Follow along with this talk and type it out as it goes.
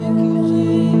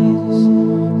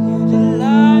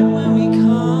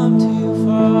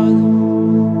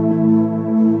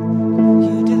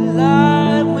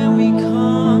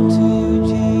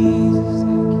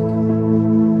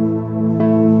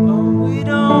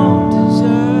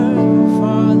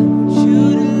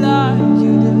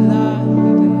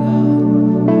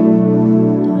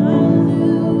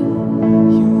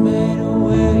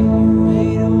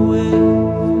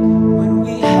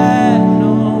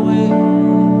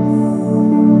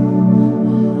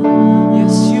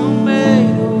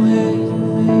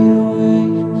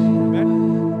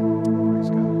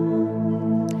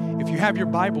have your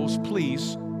Bibles,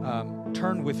 please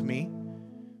turn with me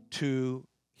to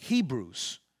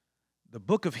Hebrews, the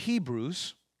book of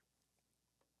Hebrews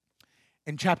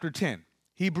in chapter 10.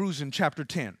 Hebrews in chapter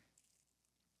 10.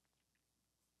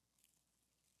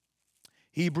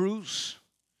 Hebrews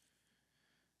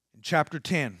in chapter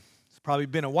 10. It's probably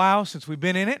been a while since we've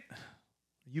been in it.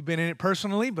 You've been in it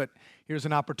personally, but here's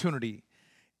an opportunity.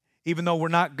 Even though we're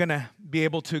not going to be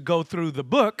able to go through the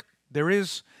book, there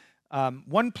is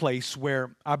one place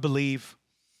where I believe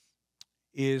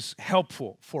is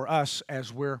helpful for us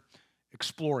as we're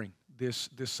exploring this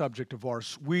subject of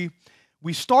ours. We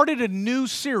started a new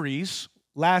series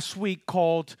last week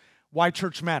called Why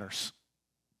Church Matters.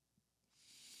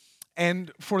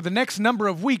 And for the next number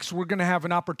of weeks, we're going to have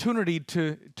an opportunity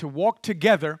to walk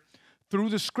together through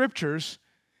the scriptures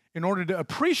in order to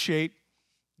appreciate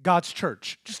God's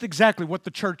church, just exactly what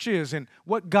the church is and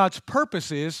what God's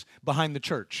purpose is behind the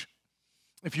church.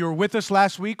 If you were with us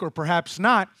last week, or perhaps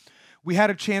not, we had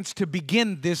a chance to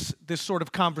begin this sort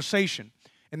of conversation.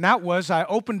 And that was, I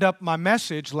opened up my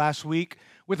message last week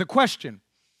with a question.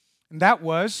 And that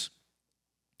was,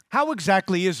 how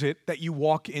exactly is it that you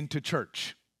walk into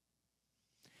church?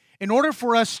 In order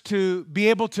for us to be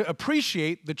able to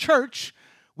appreciate the church,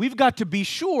 we've got to be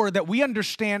sure that we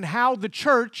understand how the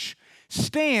church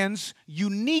stands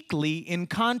uniquely in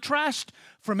contrast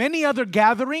from any other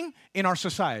gathering in our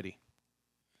society.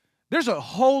 There's a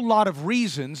whole lot of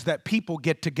reasons that people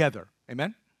get together.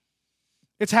 Amen?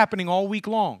 It's happening all week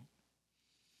long.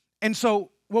 And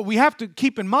so what we have to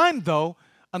keep in mind, though,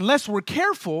 unless we're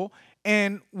careful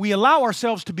and we allow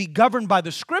ourselves to be governed by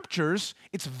the scriptures,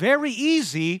 it's very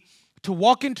easy to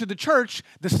walk into the church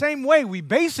the same way we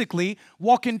basically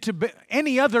walk into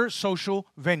any other social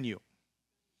venue.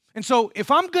 And so if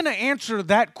I'm going to answer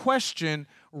that question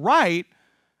right,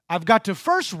 I've got to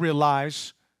first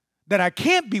realize that I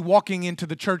can't be walking into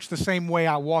the church the same way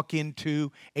I walk into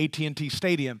AT&T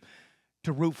Stadium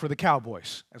to root for the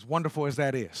Cowboys, as wonderful as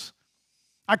that is.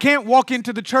 I can't walk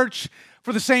into the church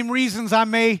for the same reasons I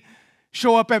may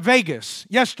show up at Vegas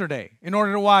yesterday in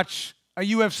order to watch a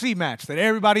UFC match that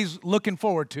everybody's looking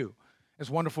forward to, as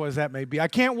wonderful as that may be. I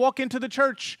can't walk into the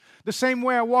church the same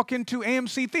way I walk into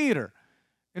AMC Theater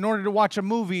in order to watch a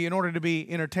movie, in order to be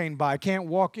entertained by. I can't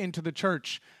walk into the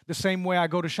church the same way I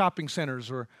go to shopping centers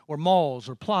or malls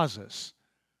or plazas.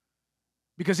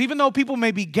 Because even though people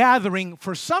may be gathering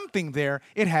for something there,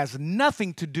 it has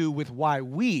nothing to do with why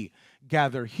we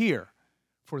gather here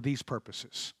for these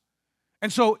purposes.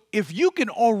 And so if you can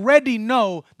already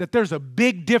know that there's a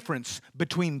big difference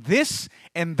between this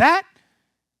and that,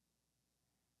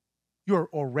 you're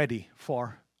already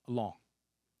far along.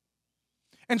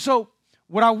 And so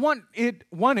what I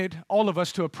wanted all of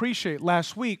us to appreciate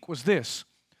last week was this.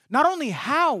 Not only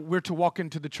how we're to walk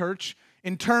into the church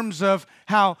in terms of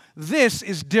how this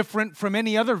is different from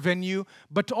any other venue,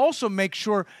 but to also make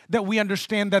sure that we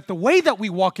understand that the way that we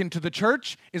walk into the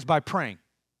church is by praying.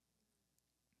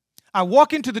 I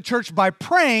walk into the church by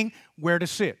praying where to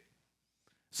sit.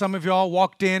 Some of y'all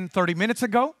walked in 30 minutes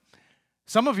ago.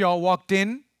 Some of y'all walked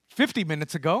in 50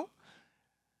 minutes ago.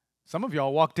 Some of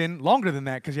y'all walked in longer than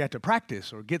that because you had to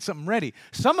practice or get something ready.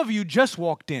 Some of you just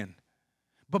walked in.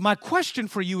 But my question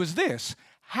for you is this: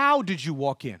 how did you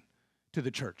walk in to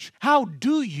the church? How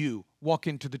do you walk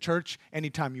into the church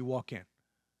anytime you walk in?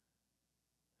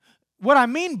 What I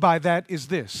mean by that is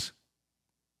this.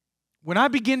 When I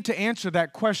begin to answer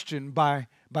that question by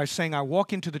saying I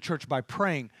walk into the church by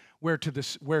praying where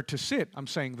to sit, I'm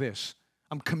saying this.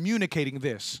 I'm communicating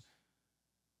this.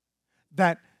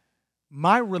 That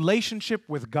my relationship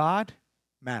with God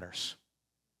matters.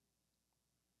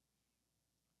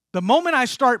 The moment I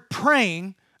start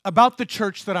praying about the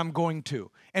church that I'm going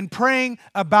to and praying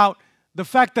about the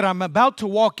fact that I'm about to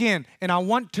walk in and I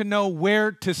want to know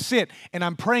where to sit and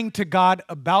I'm praying to God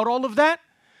about all of that,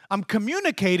 I'm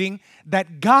communicating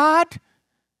that God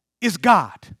is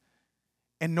God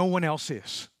and no one else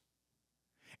is.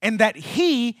 And that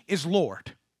He is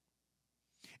Lord.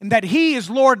 And that He is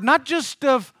Lord not just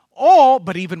of all,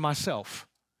 but even myself,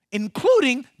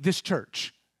 including this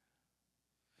church.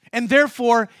 And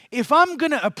therefore, if I'm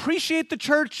going to appreciate the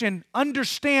church and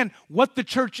understand what the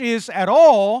church is at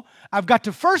all, I've got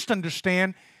to first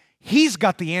understand He's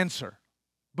got the answer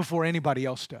before anybody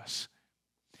else does.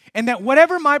 And that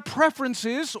whatever my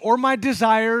preferences or my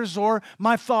desires or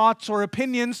my thoughts or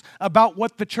opinions about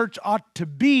what the church ought to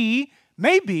be,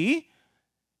 maybe,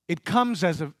 it comes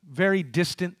as a very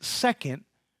distant second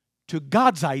to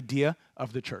God's idea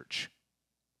of the church.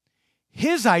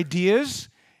 His ideas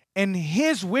and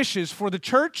His wishes for the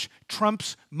church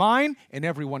trumps mine and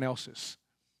everyone else's.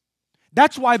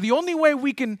 That's why the only way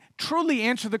we can truly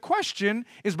answer the question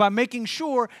is by making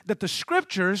sure that the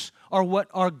Scriptures are what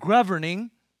are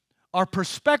governing our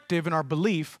perspective and our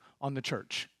belief on the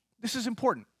church. This is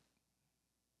important.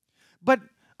 But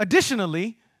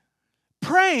additionally,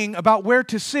 praying about where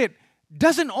to sit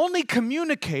doesn't only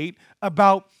communicate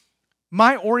about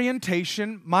my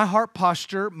orientation, my heart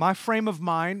posture, my frame of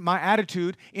mind, my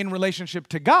attitude in relationship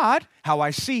to God, how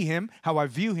I see Him, how I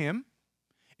view Him.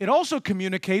 It also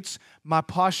communicates my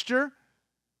posture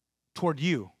toward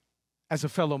you as a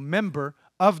fellow member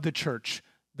of the church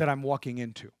that I'm walking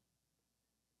into.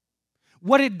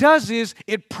 What it does is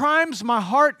it primes my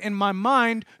heart and my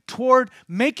mind toward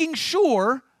making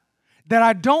sure that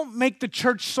I don't make the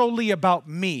church solely about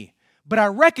me, but I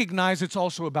recognize it's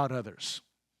also about others.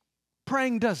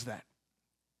 Praying does that.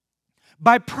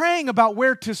 By praying about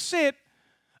where to sit,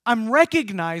 I'm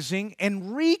recognizing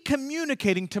and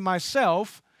recommunicating to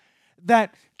myself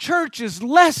that church is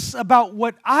less about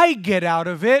what I get out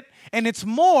of it, and it's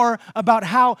more about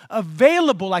how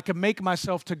available I can make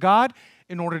myself to God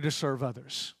in order to serve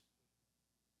others.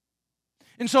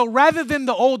 And so rather than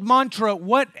the old mantra,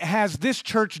 what has this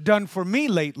church done for me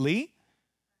lately,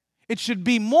 it should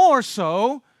be more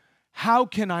so, how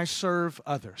can I serve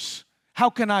others? How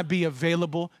can I be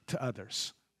available to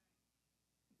others?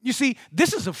 You see,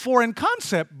 this is a foreign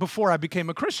concept before I became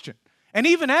a Christian. And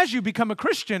even as you become a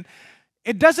Christian,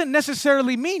 it doesn't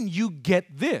necessarily mean you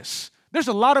get this. There's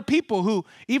a lot of people who,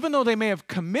 even though they may have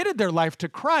committed their life to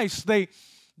Christ, they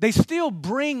still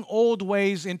bring old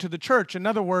ways into the church. In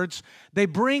other words, they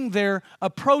bring their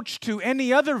approach to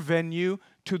any other venue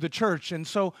to the church. And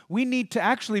so we need to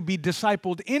actually be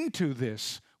discipled into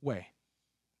this way.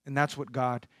 And that's what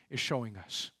God is showing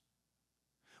us.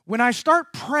 When I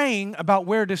start praying about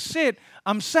where to sit,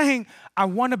 I'm saying, I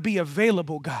want to be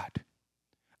available, God.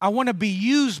 I want to be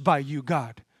used by you,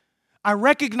 God. I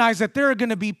recognize that there are going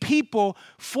to be people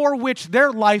for which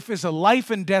their life is a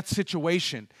life and death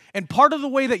situation. And part of the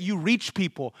way that you reach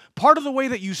people, part of the way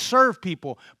that you serve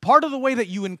people, part of the way that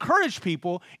you encourage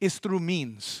people is through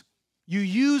means. You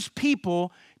use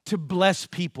people to bless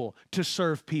people, to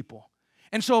serve people.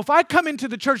 And so if I come into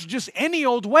the church just any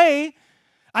old way,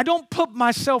 I don't put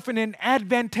myself in an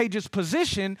advantageous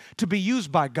position to be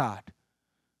used by God.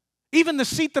 Even the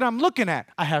seat that I'm looking at,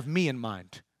 I have me in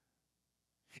mind.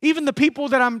 Even the people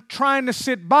that I'm trying to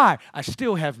sit by, I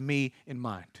still have me in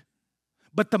mind.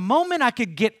 But the moment I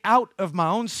could get out of my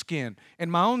own skin and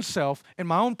my own self and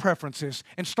my own preferences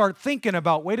and start thinking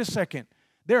about, wait a second,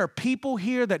 there are people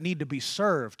here that need to be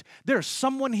served. There's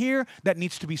someone here that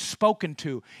needs to be spoken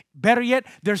to. Better yet,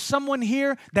 there's someone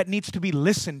here that needs to be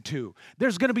listened to.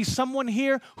 There's going to be someone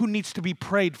here who needs to be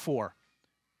prayed for.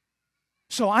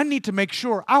 So I need to make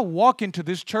sure I walk into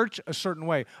this church a certain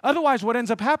way. Otherwise, what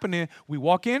ends up happening, we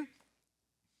walk in,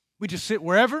 we just sit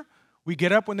wherever, we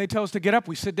get up when they tell us to get up,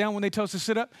 we sit down when they tell us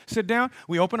to sit down,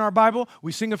 we open our Bible,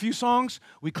 we sing a few songs,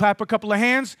 we clap a couple of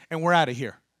hands, and we're out of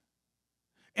here.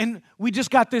 And we just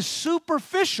got this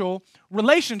superficial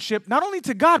relationship, not only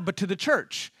to God, but to the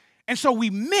church. And so we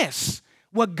miss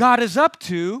what God is up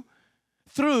to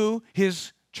through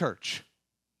His church.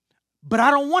 But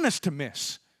I don't want us to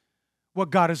miss what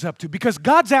God is up to, because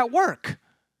God's at work.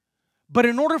 But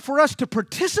in order for us to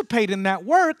participate in that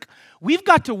work, we've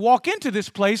got to walk into this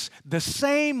place the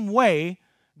same way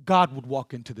God would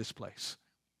walk into this place.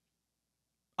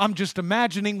 I'm just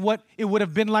imagining what it would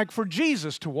have been like for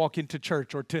Jesus to walk into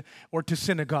church or to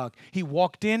synagogue. He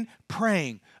walked in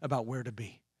praying about where to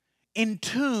be, in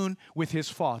tune with His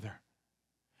Father.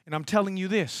 And I'm telling you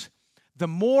this, the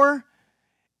more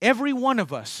every one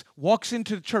of us walks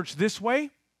into the church this way,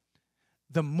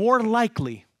 the more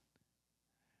likely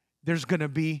there's going to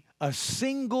be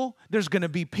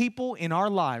people in our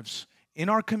lives, in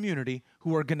our community,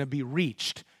 who are going to be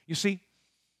reached. You see,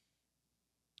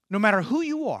 no matter who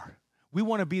you are, we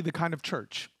want to be the kind of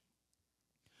church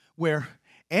where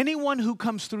anyone who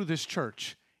comes through this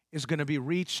church is going to be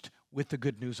reached with the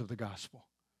good news of the gospel.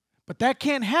 But that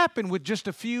can't happen with just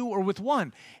a few or with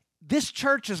one. This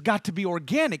church has got to be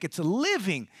organic. It's a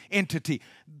living entity.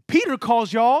 Peter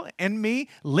calls y'all and me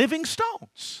living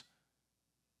stones.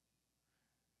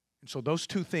 And so those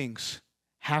two things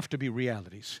have to be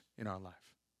realities in our life.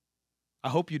 I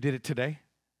hope you did it today.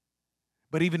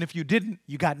 But even if you didn't,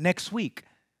 you got next week.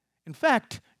 In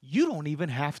fact, you don't even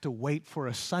have to wait for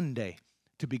a Sunday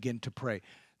to begin to pray.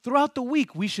 Throughout the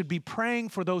week, we should be praying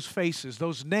for those faces,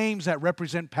 those names that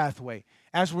represent Pathway.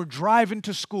 As we're driving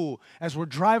to school, as we're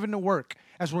driving to work,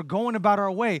 as we're going about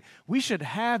our way, we should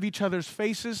have each other's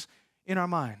faces in our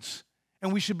minds.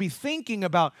 And we should be thinking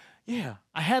about,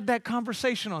 I had that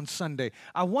conversation on Sunday.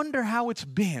 I wonder how it's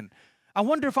been. I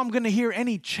wonder if I'm going to hear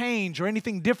any change or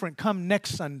anything different come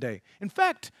next Sunday. In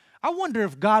fact, I wonder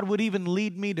if God would even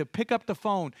lead me to pick up the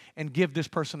phone and give this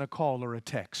person a call or a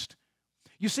text.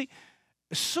 You see,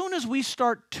 as soon as we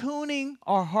start tuning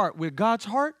our heart with God's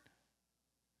heart,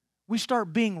 we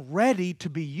start being ready to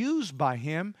be used by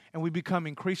Him, and we become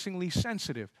increasingly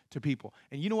sensitive to people.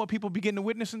 And you know what people begin to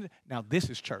witness? Now, this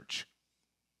is church,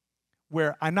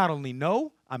 where I not only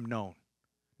know, I'm known.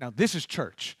 Now, this is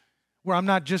church, where I'm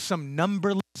not just some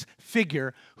numberless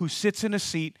figure who sits in a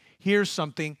seat, hears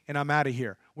something, and I'm out of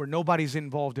here, where nobody's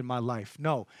involved in my life.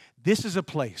 No, this is a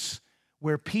place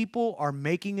where people are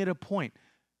making it a point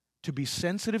to be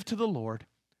sensitive to the Lord,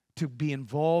 to be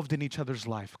involved in each other's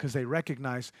life, because they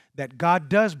recognize that God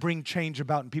does bring change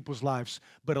about in people's lives,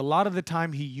 but a lot of the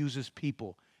time He uses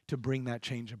people to bring that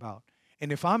change about.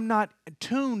 And if I'm not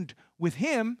attuned with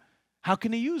Him, how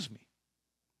can He use me?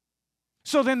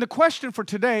 So then the question for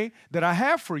today that I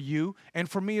have for you and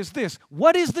for me is this: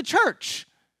 what is the church?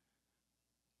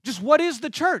 Just what is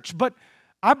the church? But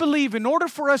I believe in order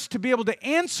for us to be able to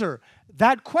answer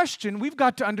that question, we've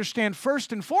got to understand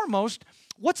first and foremost,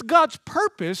 what's God's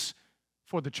purpose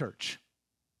for the church?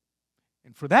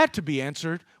 And for that to be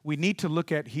answered, we need to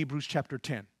look at Hebrews chapter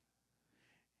 10.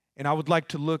 And I would like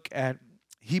to look at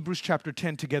Hebrews chapter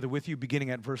 10 together with you, beginning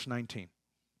at verse 19.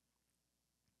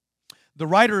 The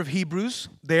writer of Hebrews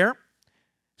there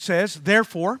says,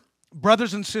 "Therefore,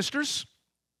 brothers and sisters,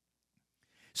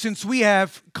 since we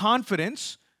have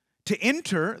confidence to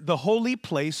enter the holy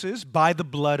places by the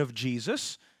blood of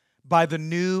Jesus, by the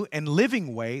new and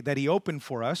living way that He opened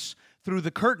for us through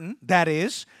the curtain, that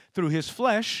is, through His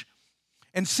flesh,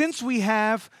 and since we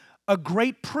have a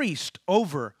great priest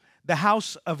over the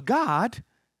house of God,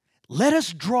 let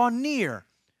us draw near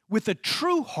with a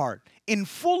true heart in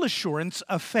full assurance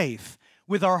of faith,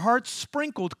 with our hearts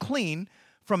sprinkled clean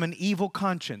from an evil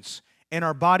conscience, and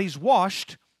our bodies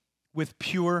washed with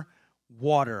pure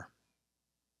water."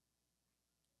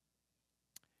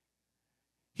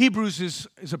 Hebrews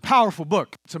is a powerful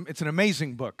book. It's an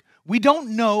amazing book. We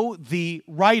don't know the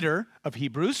writer of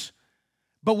Hebrews,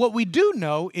 but what we do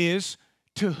know is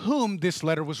to whom this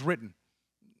letter was written.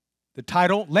 The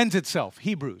title lends itself,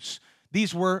 Hebrews.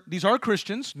 These are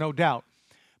Christians, no doubt,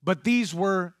 but these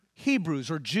were Hebrews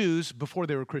or Jews before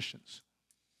they were Christians.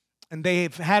 And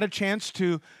they've had a chance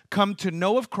to come to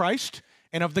know of Christ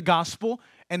and of the gospel,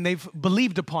 and they've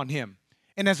believed upon Him.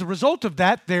 And as a result of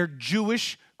that, they're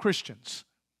Jewish Christians.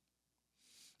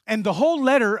 And the whole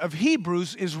letter of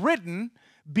Hebrews is written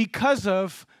because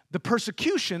of the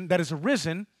persecution that has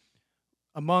arisen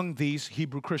among these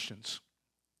Hebrew Christians.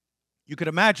 You could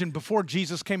imagine before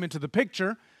Jesus came into the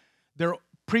picture, their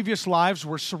previous lives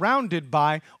were surrounded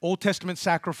by Old Testament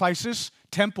sacrifices,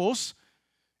 temples,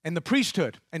 and the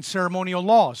priesthood, and ceremonial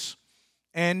laws,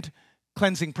 and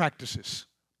cleansing practices.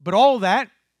 But all that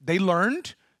they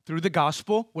learned through the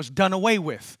gospel was done away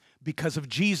with because of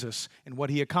Jesus and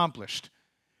what He accomplished.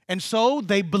 And so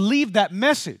they believed that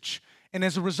message. And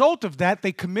as a result of that,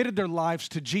 they committed their lives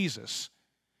to Jesus.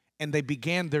 And they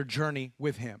began their journey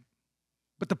with Him.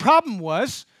 But the problem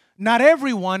was, not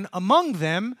everyone among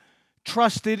them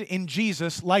trusted in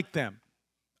Jesus like them.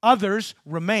 Others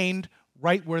remained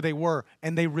right where they were,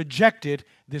 and they rejected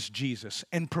this Jesus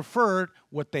and preferred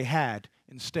what they had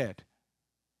instead.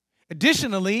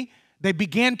 Additionally, they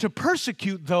began to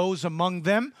persecute those among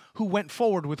them who went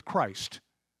forward with Christ.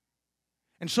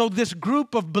 And so this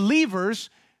group of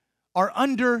believers are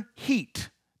under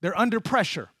heat. They're under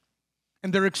pressure.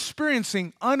 And they're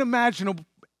experiencing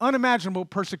unimaginable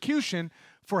persecution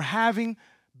for having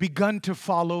begun to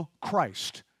follow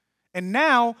Christ. And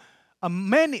now,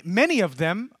 many of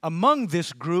them among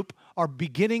this group are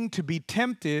beginning to be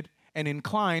tempted and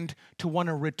inclined to want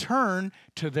to return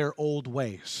to their old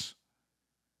ways,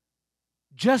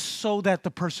 just so that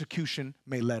the persecution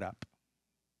may let up.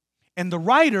 And the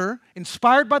writer,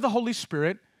 inspired by the Holy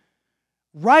Spirit,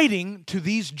 writing to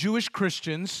these Jewish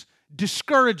Christians,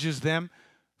 discourages them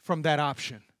from that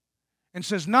option and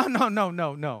says,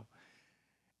 no.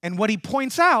 And what he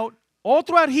points out all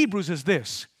throughout Hebrews is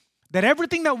this: that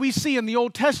everything that we see in the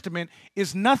Old Testament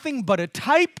is nothing but a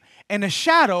type and a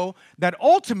shadow that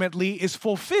ultimately is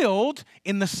fulfilled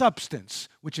in the substance,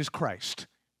 which is Christ.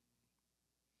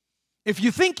 If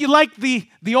you think you like the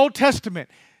Old Testament,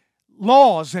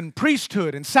 laws and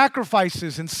priesthood and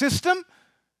sacrifices and system,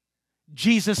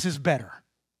 Jesus is better.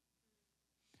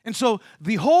 And so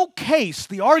the whole case,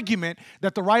 the argument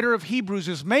that the writer of Hebrews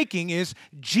is making is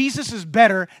Jesus is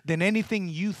better than anything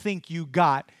you think you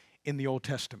got in the Old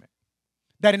Testament.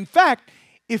 That in fact,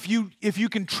 if you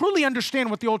can truly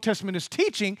understand what the Old Testament is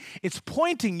teaching, it's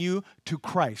pointing you to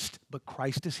Christ. But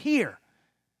Christ is here.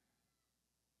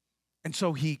 And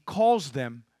so he calls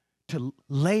them to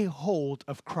lay hold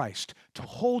of Christ, to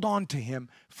hold on to him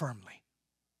firmly.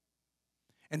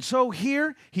 And so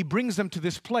here he brings them to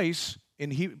this place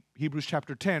in Hebrews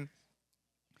chapter 10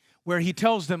 where he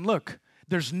tells them, look,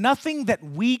 there's nothing that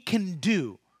we can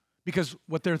do, because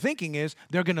what they're thinking is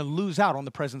they're going to lose out on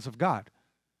the presence of God.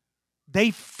 They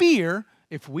fear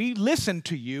if we listen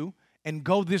to you and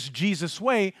go this Jesus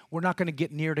way, we're not going to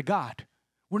get near to God.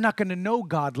 We're not going to know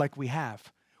God like we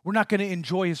have. We're not going to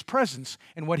enjoy his presence.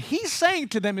 And what he's saying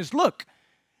to them is, look,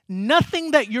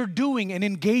 nothing that you're doing and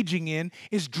engaging in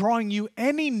is drawing you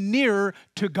any nearer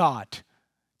to God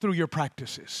through your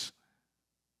practices.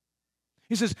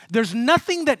 He says, there's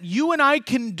nothing that you and I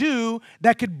can do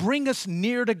that could bring us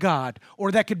near to God or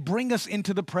that could bring us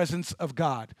into the presence of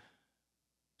God.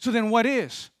 So then what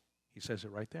is? He says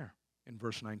it right there in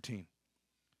verse 19.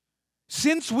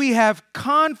 Since we have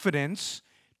confidence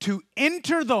to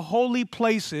enter the holy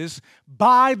places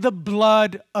by the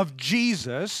blood of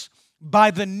Jesus, by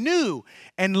the new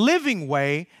and living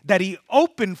way that he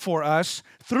opened for us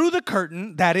through the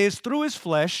curtain, that is, through his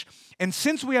flesh, and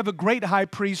since we have a great high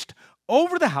priest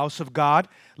over the house of God,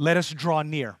 let us draw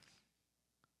near.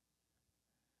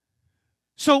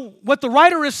 So what the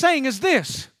writer is saying is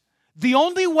this: the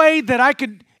only way that I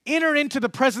could enter into the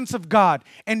presence of God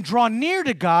and draw near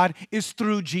to God is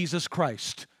through Jesus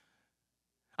Christ.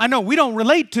 I know we don't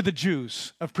relate to the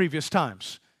Jews of previous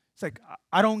times. It's like,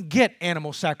 I don't get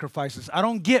animal sacrifices. I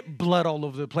don't get blood all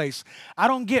over the place. I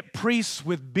don't get priests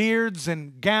with beards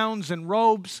and gowns and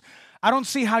robes. I don't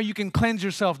see how you can cleanse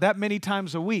yourself that many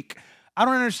times a week. I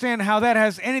don't understand how that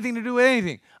has anything to do with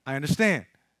anything. I understand.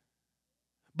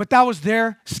 But that was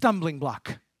their stumbling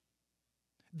block.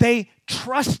 They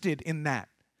trusted in that.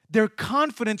 Their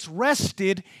confidence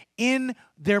rested in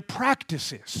their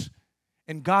practices.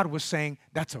 And God was saying,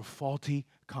 that's a faulty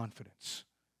confidence.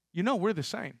 You know, we're the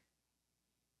same.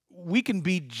 We can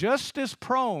be just as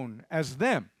prone as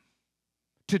them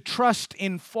to trust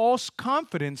in false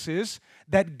confidences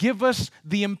that give us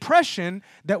the impression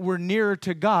that we're nearer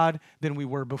to God than we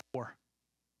were before.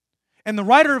 And the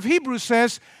writer of Hebrews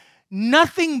says,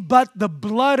 nothing but the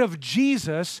blood of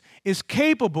Jesus is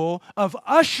capable of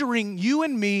ushering you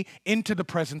and me into the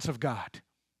presence of God.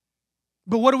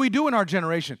 But what do we do in our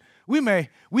generation?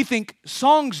 We think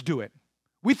songs do it.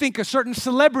 We think a certain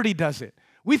celebrity does it.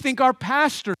 We think our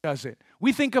pastor does it.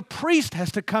 We think a priest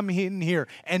has to come in here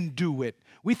and do it.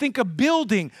 We think a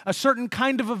building, a certain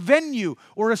kind of a venue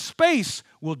or a space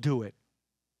will do it.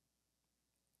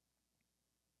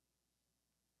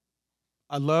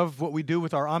 I love what we do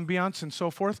with our ambiance and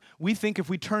so forth. We think if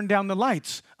we turn down the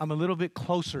lights, I'm a little bit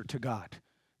closer to God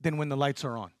than when the lights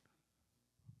are on.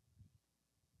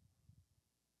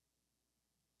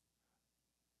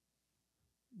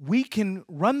 We can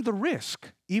run the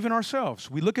risk, even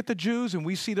ourselves. We look at the Jews and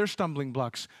we see their stumbling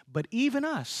blocks. But even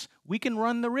us, we can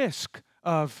run the risk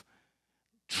of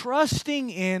trusting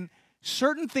in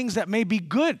certain things that may be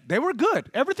good. They were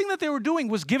good. Everything that they were doing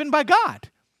was given by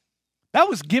God. That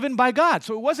was given by God,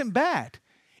 so it wasn't bad.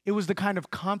 It was the kind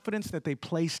of confidence that they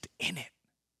placed in it.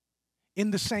 In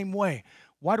the same way.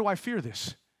 Why do I fear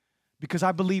this? Because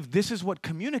I believe this is what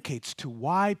communicates to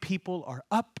why people are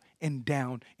up and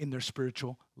down in their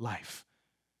spiritual life.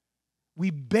 We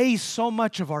base so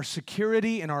much of our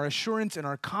security and our assurance and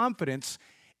our confidence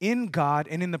in God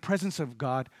and in the presence of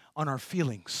God on our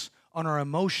feelings, on our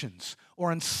emotions,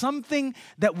 or on something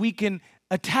that we can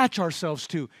attach ourselves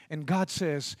to. And God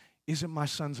says, isn't my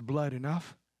son's blood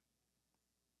enough?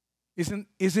 Isn't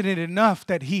it enough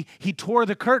that he tore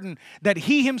the curtain, that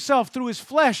he himself through his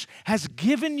flesh has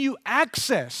given you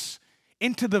access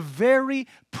into the very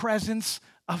presence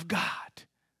of God?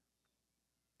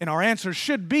 And our answer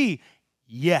should be,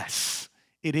 yes,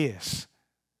 it is.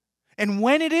 And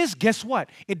when it is, guess what?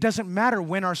 It doesn't matter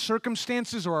when our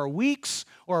circumstances or our weeks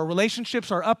or our relationships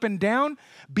are up and down,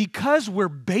 because we're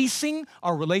basing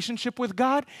our relationship with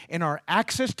God and our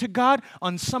access to God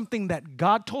on something that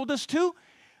God told us to,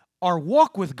 our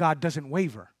walk with God doesn't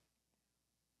waver.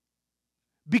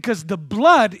 Because the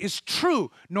blood is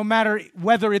true, no matter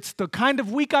whether it's the kind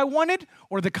of week I wanted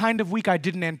or the kind of week I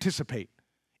didn't anticipate.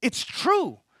 It's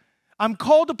true. I'm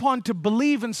called upon to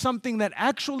believe in something that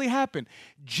actually happened.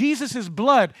 Jesus'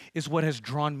 blood is what has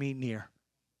drawn me near.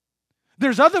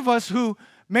 There's other of us who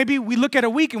maybe we look at a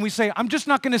week and we say, I'm just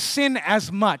not going to sin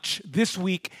as much this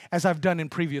week as I've done in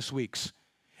previous weeks.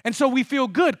 And so we feel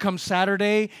good come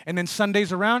Saturday and then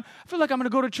Sundays around. I feel like I'm going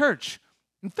to go to church.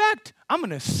 In fact, I'm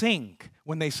going to sing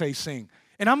when they say sing.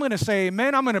 and I'm going to say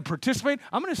amen. I'm going to participate.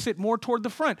 I'm going to sit more toward the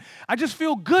front. I just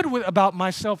feel good about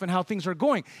myself and how things are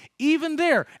going. Even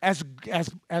there,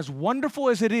 as wonderful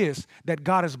as it is that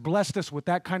God has blessed us with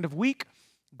that kind of week,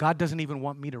 God doesn't even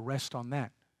want me to rest on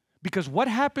that. Because what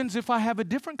happens if I have a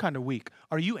different kind of week?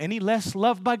 Are you any less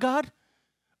loved by God?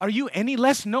 Are you any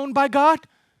less known by God?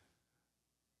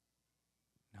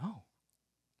 No.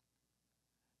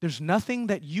 There's nothing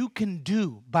that you can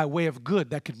do by way of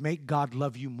good that could make God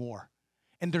love you more.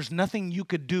 And there's nothing you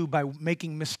could do by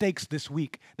making mistakes this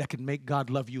week that could make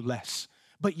God love you less.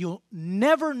 But you'll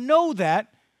never know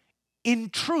that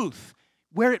in truth,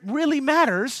 where it really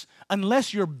matters,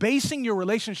 unless you're basing your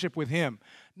relationship with Him,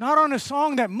 not on a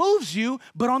song that moves you,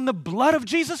 but on the blood of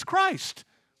Jesus Christ.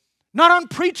 Not on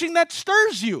preaching that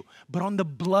stirs you, but on the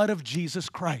blood of Jesus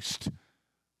Christ.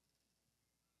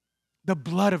 The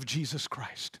blood of Jesus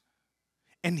Christ.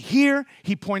 And here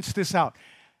he points this out.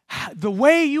 The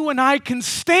way you and I can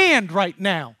stand right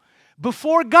now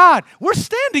before God, we're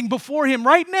standing before Him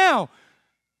right now,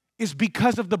 is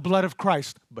because of the blood of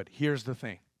Christ. But here's the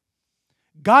thing.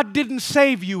 God didn't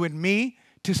save you and me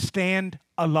to stand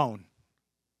alone.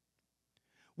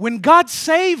 When God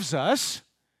saves us,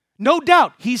 no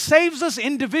doubt, He saves us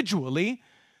individually.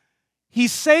 He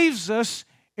saves us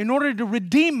in order to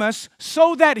redeem us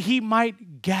so that He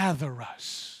might gather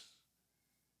us.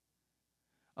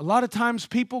 A lot of times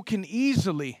people can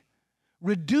easily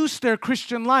reduce their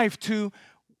Christian life to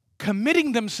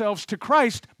committing themselves to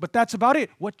Christ, but that's about it.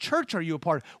 What church are you a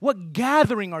part of? What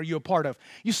gathering are you a part of?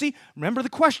 You see, remember the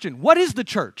question, what is the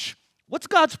church? What's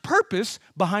God's purpose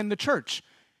behind the church?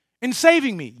 In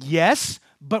saving me, yes,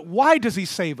 but why does He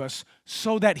save us?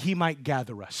 So that He might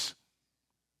gather us.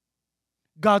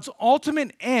 God's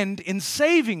ultimate end in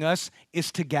saving us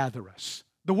is to gather us.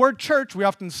 The word church, we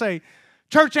often say,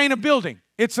 church ain't a building,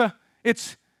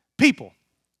 it's people.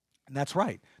 And that's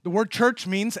right. The word church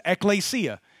means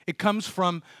ekklesia. It comes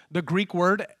from the Greek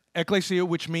word ekklesia,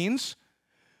 which means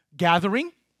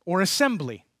gathering or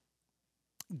assembly.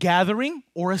 Gathering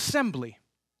or assembly.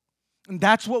 And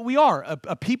that's what we are,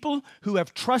 a people who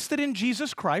have trusted in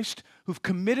Jesus Christ, who've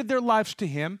committed their lives to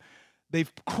Him.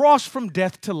 They've crossed from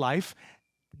death to life.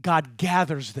 God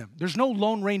gathers them. There's no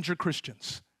Lone Ranger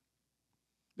Christians.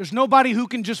 There's nobody who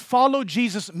can just follow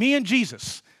Jesus, me and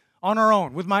Jesus, on our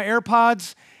own with my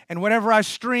AirPods and whatever I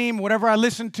stream, whatever I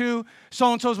listen to.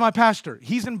 So-and-so's my pastor.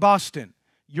 He's in Boston.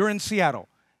 You're in Seattle.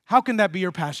 How can that be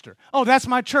your pastor? Oh, that's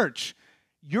my church.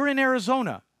 You're in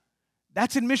Arizona.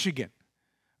 That's in Michigan,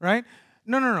 right?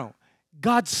 No.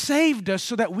 God saved us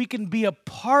so that we can be a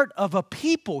part of a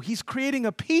people. He's creating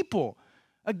a people,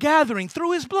 a gathering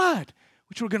through His blood,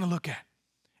 which we're going to look at.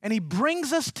 And He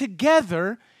brings us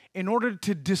together in order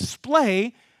to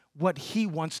display what He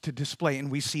wants to display.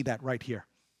 And we see that right here.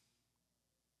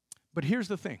 But here's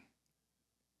the thing.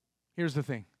 Here's the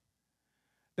thing.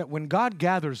 That when God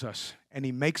gathers us and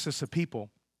He makes us a people,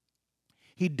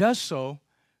 He does so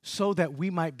that we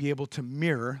might be able to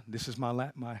mirror, this is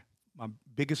my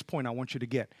biggest point I want you to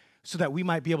get, so that we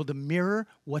might be able to mirror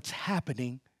what's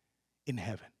happening in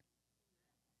heaven.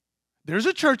 There's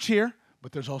a church here,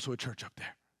 but there's also a church up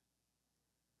there.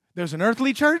 There's an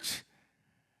earthly church,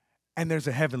 and there's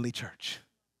a heavenly church.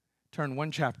 Turn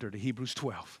one chapter to Hebrews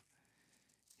 12.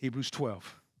 Hebrews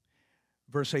 12,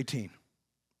 verse 18.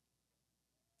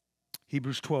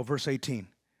 Hebrews 12, verse 18.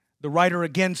 The writer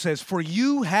again says, "For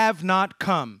you have not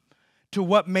come to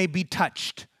what may be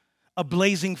touched, a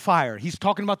blazing fire." He's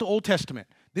talking about the Old Testament.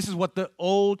 This is what the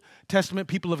Old Testament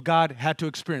people of God had to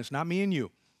experience, not me and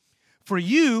you. For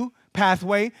you,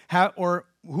 Pathway, or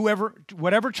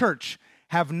whatever church,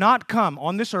 have not come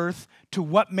on this earth to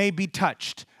what may be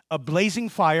touched, a blazing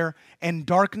fire and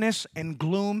darkness and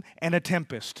gloom and a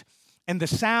tempest, and the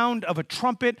sound of a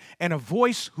trumpet and a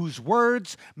voice whose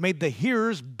words made the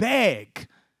hearers beg.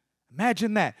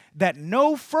 Imagine that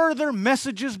no further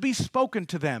messages be spoken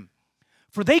to them,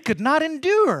 for they could not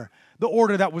endure the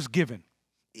order that was given.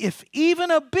 If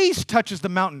even a beast touches the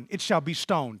mountain, it shall be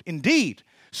stoned. Indeed,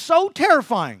 so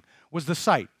terrifying was the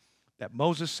sight that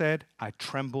Moses said, "I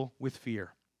tremble with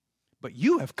fear." But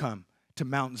you have come to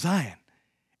Mount Zion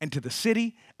and to the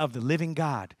city of the living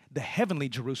God, the heavenly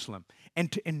Jerusalem,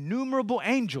 and to innumerable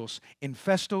angels in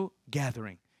festal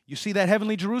gathering. You see that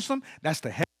heavenly Jerusalem? That's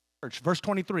the heavenly church. Verse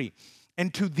 23,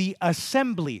 and to the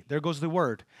assembly, there goes the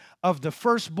word, of the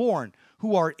firstborn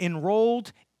who are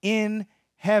enrolled in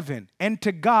heaven, and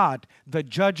to God, the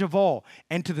judge of all,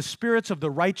 and to the spirits of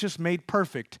the righteous made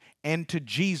perfect, and to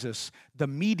Jesus, the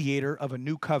mediator of a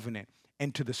new covenant,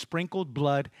 and to the sprinkled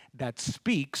blood that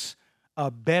speaks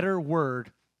a better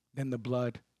word than the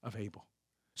blood of Abel.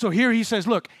 So here he says,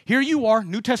 look, here you are,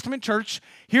 New Testament church.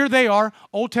 Here they are,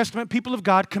 Old Testament people of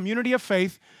God, community of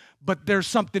faith. But there's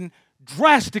something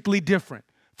drastically different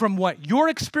from what you're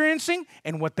experiencing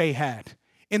and what they had.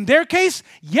 In their case,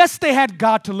 yes, they had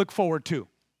God to look forward to.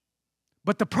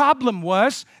 But the problem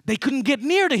was they couldn't get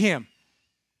near to him.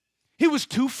 He was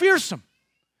too fearsome.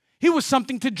 He was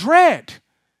something to dread.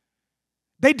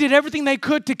 They did everything they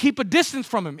could to keep a distance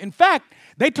from him. In fact,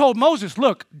 they told Moses,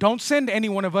 look, don't send any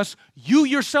one of us. You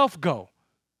yourself go.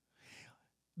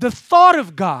 The thought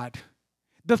of God,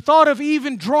 the thought of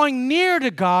even drawing near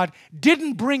to God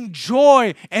didn't bring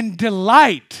joy and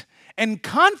delight and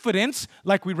confidence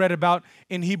like we read about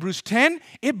in Hebrews 10.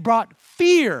 It brought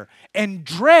fear and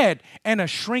dread and a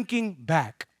shrinking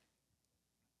back.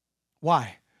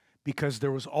 Why? Because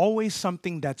there was always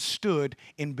something that stood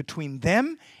in between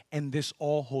them and this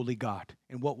all-holy God.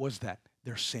 And what was that?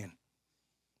 Their sin,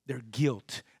 their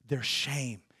guilt, their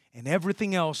shame, and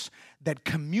everything else that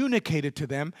communicated to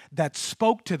them, that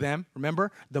spoke to them.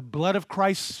 Remember, the blood of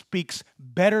Christ speaks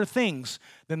better things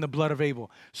than the blood of Abel.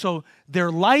 So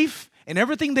their life and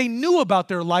everything they knew about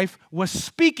their life was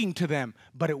speaking to them,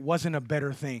 but it wasn't a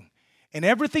better thing. And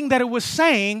everything that it was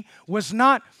saying was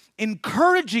not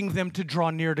encouraging them to draw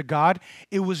near to God.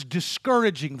 It was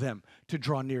discouraging them to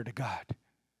draw near to God.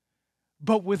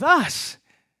 But with us,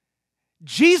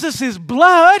 Jesus'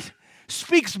 blood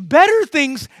speaks better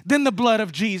things than the blood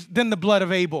of Jesus, than the blood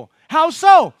of Abel. How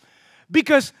so?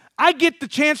 Because I get the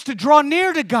chance to draw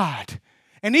near to God.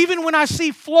 And even when I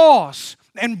see flaws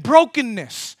and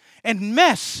brokenness and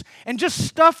mess and just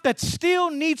stuff that still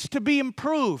needs to be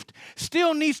improved,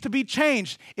 still needs to be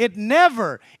changed, it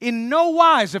never, in no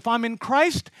wise, if I'm in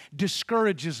Christ,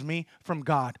 discourages me from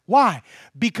God. Why?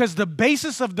 Because the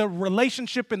basis of the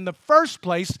relationship in the first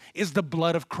place is the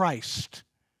blood of Christ.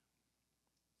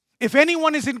 If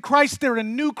anyone is in Christ, they're a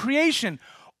new creation.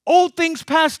 Old things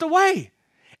passed away.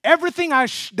 Everything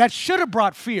that should have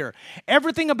brought fear,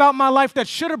 everything about my life that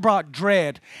should have brought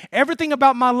dread, everything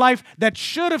about my life that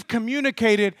should have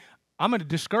communicated, I'm going to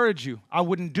discourage you, I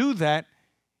wouldn't do that,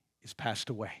 is passed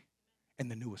away,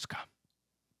 and the new has come.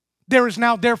 There is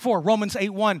now, therefore, Romans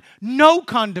 8:1, no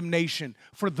condemnation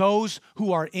for those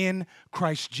who are in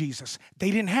Christ Jesus.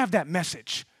 They didn't have that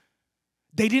message.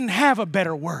 They didn't have a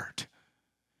better word.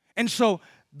 And so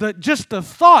just the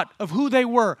thought of who they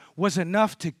were was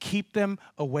enough to keep them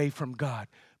away from God.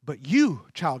 But you,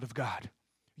 child of God,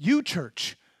 you,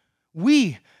 church,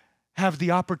 we have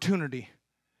the opportunity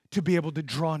to be able to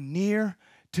draw near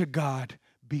to God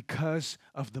because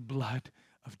of the blood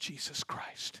of Jesus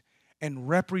Christ and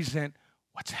represent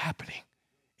what's happening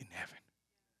in heaven.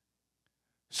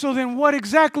 So then what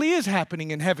exactly is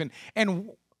happening in heaven? And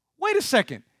wait a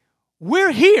second,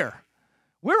 we're here.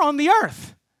 We're on the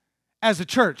earth. As a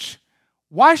church,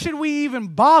 why should we even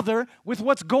bother with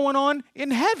what's going on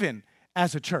in heaven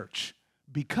as a church?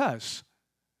 Because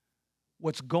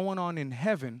what's going on in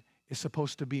heaven is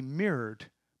supposed to be mirrored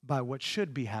by what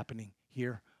should be happening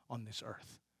here on this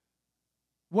earth.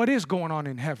 What is going on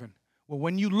in heaven? Well,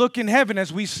 when you look in heaven,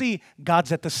 as we see,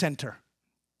 God's at the center.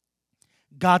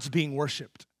 God's being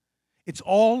worshiped. It's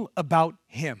all about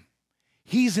Him.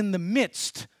 He's in the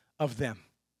midst of them.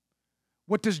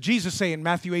 What does Jesus say in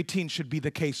Matthew 18 should be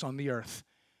the case on the earth?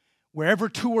 Wherever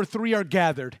 2 or 3 are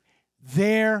gathered,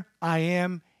 there I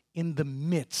am in the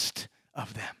midst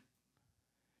of them.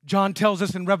 John tells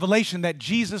us in Revelation that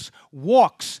Jesus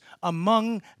walks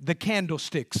among the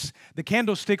candlesticks. The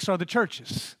candlesticks are the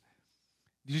churches.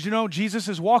 Did you know Jesus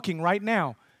is walking right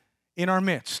now in our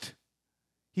midst?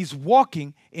 He's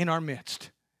walking in our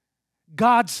midst.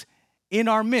 God's in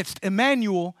our midst.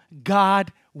 Emmanuel,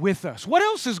 God with us. What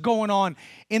else is going on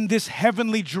in this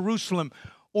heavenly Jerusalem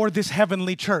or this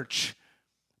heavenly church?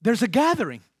 There's a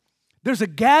gathering. There's a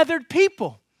gathered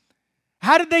people.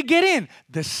 How did they get in?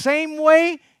 The same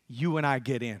way you and I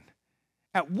get in.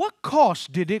 At what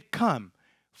cost did it come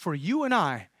for you and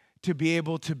I to be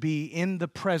able to be in the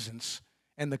presence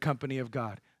and the company of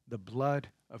God? The blood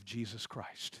of Jesus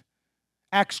Christ.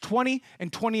 Acts 20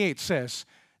 and 28 says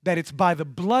that it's by the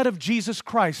blood of Jesus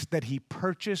Christ that He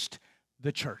purchased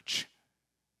the church.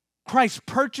 Christ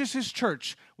purchased His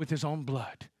church with His own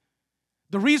blood.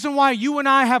 The reason why you and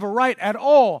I have a right at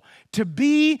all to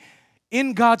be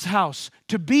in God's house,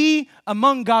 to be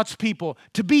among God's people,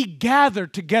 to be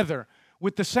gathered together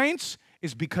with the saints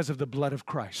is because of the blood of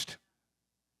Christ.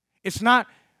 It's not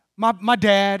my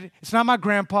dad, it's not my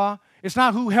grandpa, it's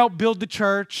not who helped build the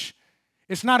church.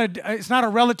 It's not a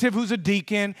relative who's a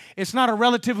deacon. It's not a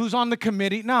relative who's on the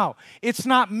committee. No, it's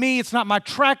not me. It's not my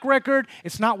track record.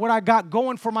 It's not what I got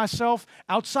going for myself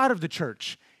outside of the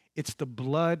church. It's the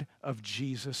blood of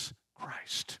Jesus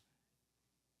Christ.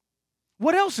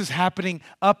 What else is happening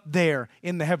up there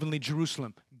in the heavenly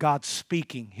Jerusalem? God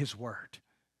speaking His word.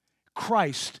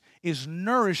 Christ is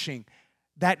nourishing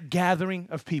that gathering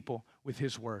of people with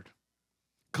His word.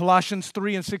 Colossians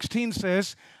 3:16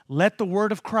 says, let the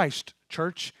word of Christ,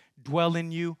 church, dwell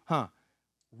in you,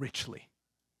 richly.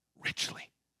 Richly.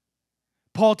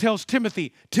 Paul tells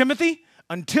Timothy,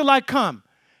 until I come,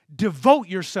 devote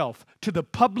yourself to the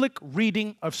public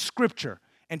reading of Scripture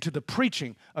and to the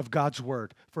preaching of God's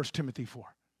word. 1 Timothy 4.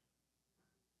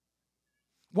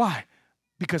 Why?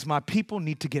 Because my people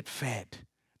need to get fed.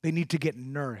 They need to get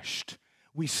nourished.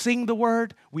 We sing the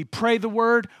word, we pray the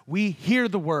word, we hear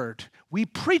the word, we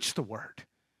preach the word.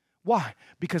 Why?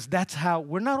 Because that's how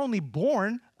we're not only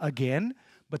born again,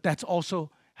 but that's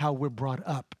also how we're brought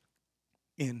up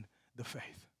in the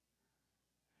faith.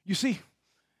 You see,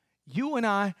 you and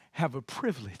I have a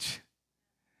privilege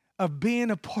of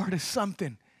being a part of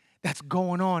something that's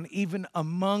going on even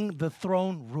among the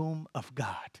throne room of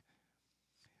God.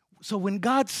 So when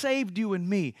God saved you and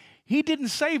me, He didn't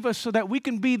save us so that we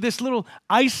can be this little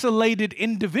isolated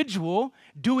individual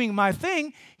doing my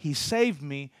thing. He saved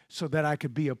me so that I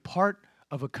could be a part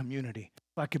of a community.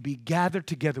 I could be gathered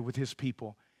together with His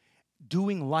people,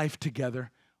 doing life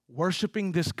together,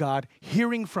 worshiping this God,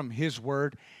 hearing from His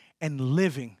word, and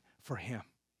living for Him.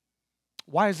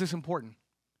 Why is this important?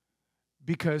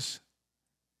 Because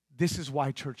this is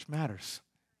why church matters.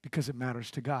 Because it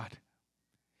matters to God.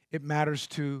 It matters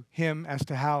to Him as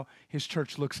to how His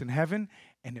church looks in heaven,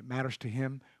 and it matters to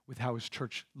Him with how His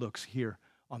church looks here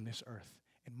on this earth.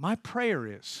 And my prayer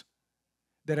is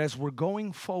that as we're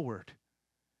going forward,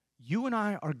 you and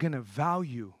I are going to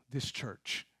value this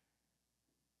church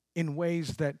in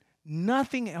ways that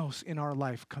nothing else in our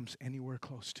life comes anywhere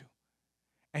close to.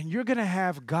 And you're going to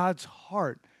have God's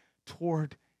heart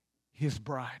toward His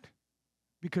bride.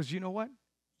 Because you know what?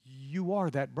 You are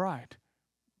that bride.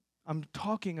 I'm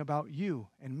talking about you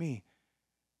and me.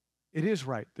 It is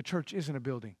right. The church isn't a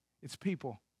building. It's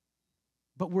people.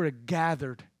 But we're a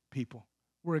gathered people.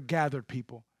 We're a gathered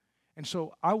people. And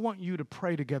so I want you to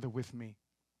pray together with me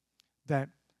that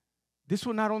this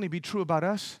will not only be true about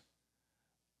us,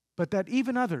 but that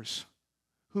even others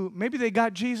who maybe they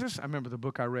got Jesus. I remember the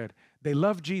book I read. They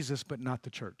love Jesus, but not the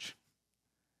church.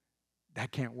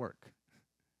 That can't work.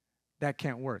 That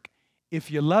can't work.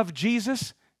 If you love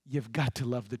Jesus, you've got to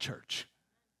love the church.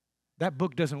 That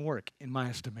book doesn't work in my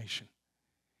estimation.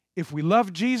 If we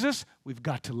love Jesus, we've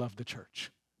got to love the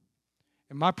church.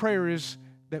 And my prayer is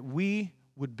that we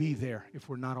would be there if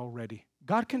we're not already.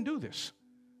 God can do this.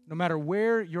 No matter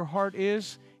where your heart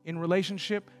is in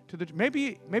relationship to the,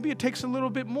 maybe it takes a little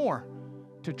bit more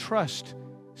to trust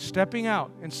stepping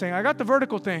out and saying, I got the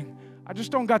vertical thing, I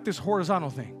just don't got this horizontal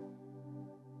thing.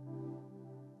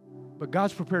 But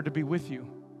God's prepared to be with you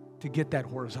to get that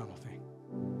horizontal thing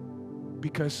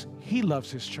because He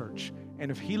loves His church.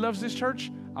 And if He loves His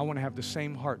church, I want to have the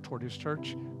same heart toward His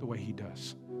church the way He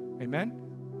does. Amen?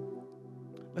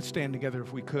 Let's stand together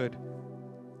if we could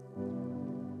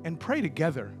and pray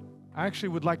together. I actually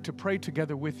would like to pray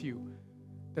together with you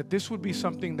that this would be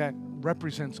something that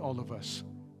represents all of us.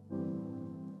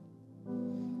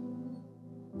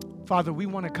 Father, we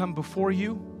want to come before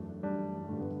you,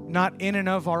 not in and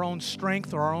of our own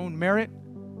strength or our own merit,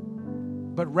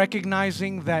 but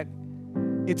recognizing that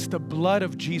it's the blood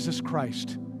of Jesus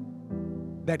Christ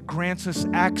that grants us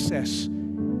access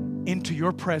into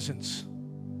your presence.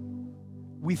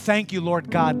 We thank you, Lord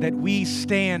God, that we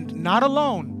stand not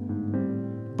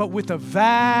alone, but with a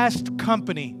vast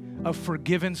company of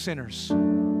forgiven sinners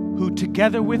who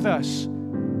together with us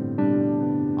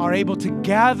are able to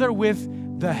gather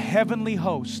with the heavenly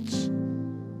hosts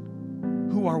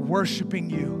who are worshiping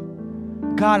you.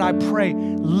 God, I pray,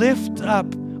 lift up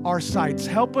our sights.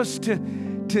 Help us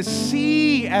to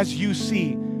see as you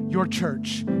see your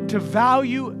church, to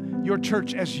value your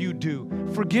church as you do.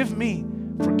 Forgive me,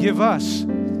 forgive us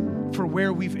for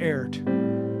where we've erred,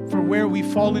 for where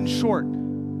we've fallen short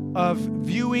of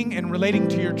viewing and relating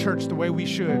to your church the way we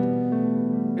should.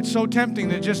 It's so tempting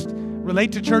to just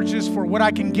relate to churches for what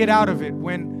I can get out of it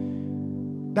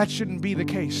when that shouldn't be the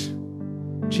case.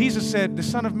 Jesus said, the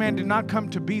Son of Man did not come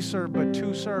to be served, but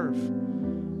to serve.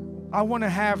 I want to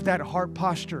have that heart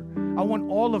posture. I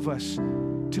want all of us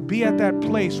to be at that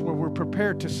place where we're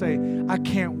prepared to say, I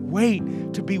can't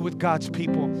wait to be with God's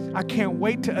people. I can't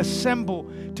wait to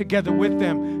assemble together with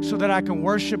them so that I can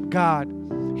worship God,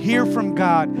 hear from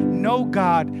God, know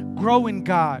God, grow in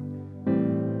God.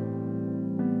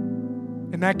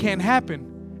 And that can't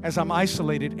happen as I'm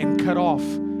isolated and cut off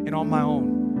and on my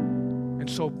own. And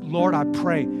so, Lord, I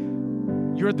pray,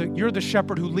 You're the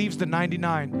shepherd who leaves the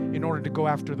 99 in order to go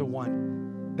after the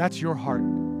one. That's your heart.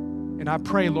 And I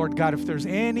pray, Lord God, if there's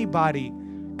anybody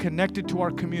connected to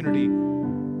our community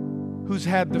who's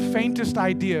had the faintest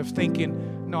idea of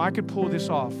thinking, no, I could pull this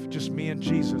off, just me and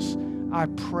Jesus, I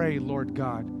pray, Lord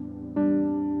God,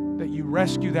 that you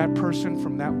rescue that person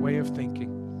from that way of thinking.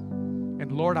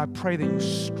 And Lord, I pray that you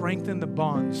strengthen the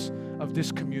bonds of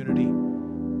this community.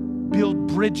 Build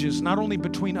bridges, not only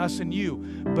between us and you,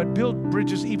 but build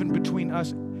bridges even between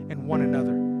us and one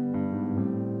another.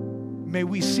 May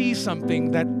we see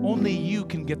something that only you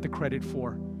can get the credit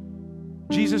for.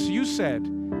 Jesus, you said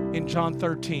in John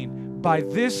 13, by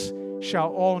this shall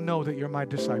all know that you're my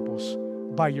disciples,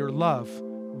 by your love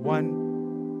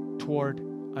one toward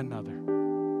another.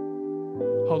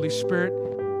 Holy Spirit,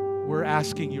 we're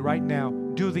asking you right now,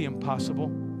 do the impossible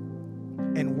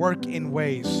and work in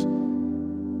ways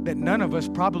that none of us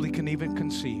probably can even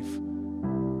conceive.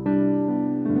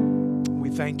 We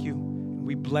thank you, and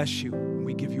we bless you, and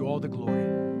we give you all the glory.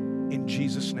 In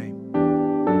Jesus' name,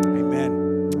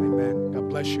 amen. Amen. God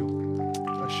bless you.